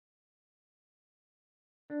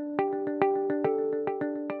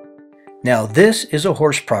Now this is a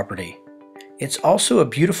horse property. It's also a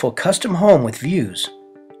beautiful custom home with views.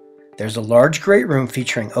 There's a large great room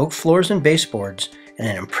featuring oak floors and baseboards and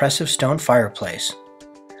an impressive stone fireplace.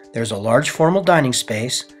 There's a large formal dining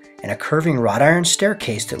space and a curving wrought iron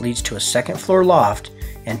staircase that leads to a second floor loft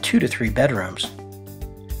and 2 to 3 bedrooms.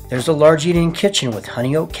 There's a large eating kitchen with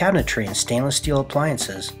honey oak cabinetry and stainless steel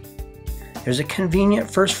appliances. There's a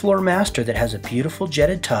convenient first floor master that has a beautiful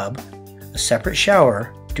jetted tub, a separate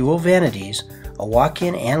shower, dual vanities, a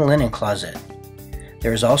walk-in and linen closet.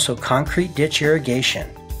 There is also concrete ditch irrigation.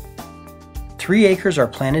 3 acres are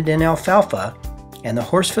planted in alfalfa, and the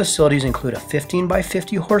horse facilities include a 15 by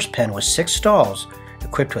 50 horse pen with 6 stalls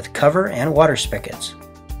equipped with cover and water spigots.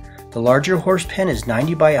 The larger horse pen is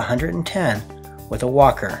 90 by 110 with a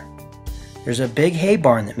walker. There's a big hay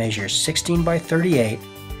barn that measures 16 by 38,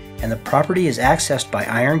 and the property is accessed by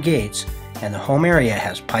iron gates, and the home area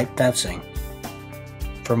has pipe fencing.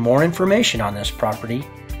 For more information on this property,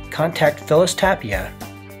 contact Phyllis Tapia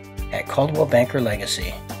at Coldwell Banker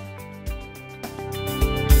Legacy.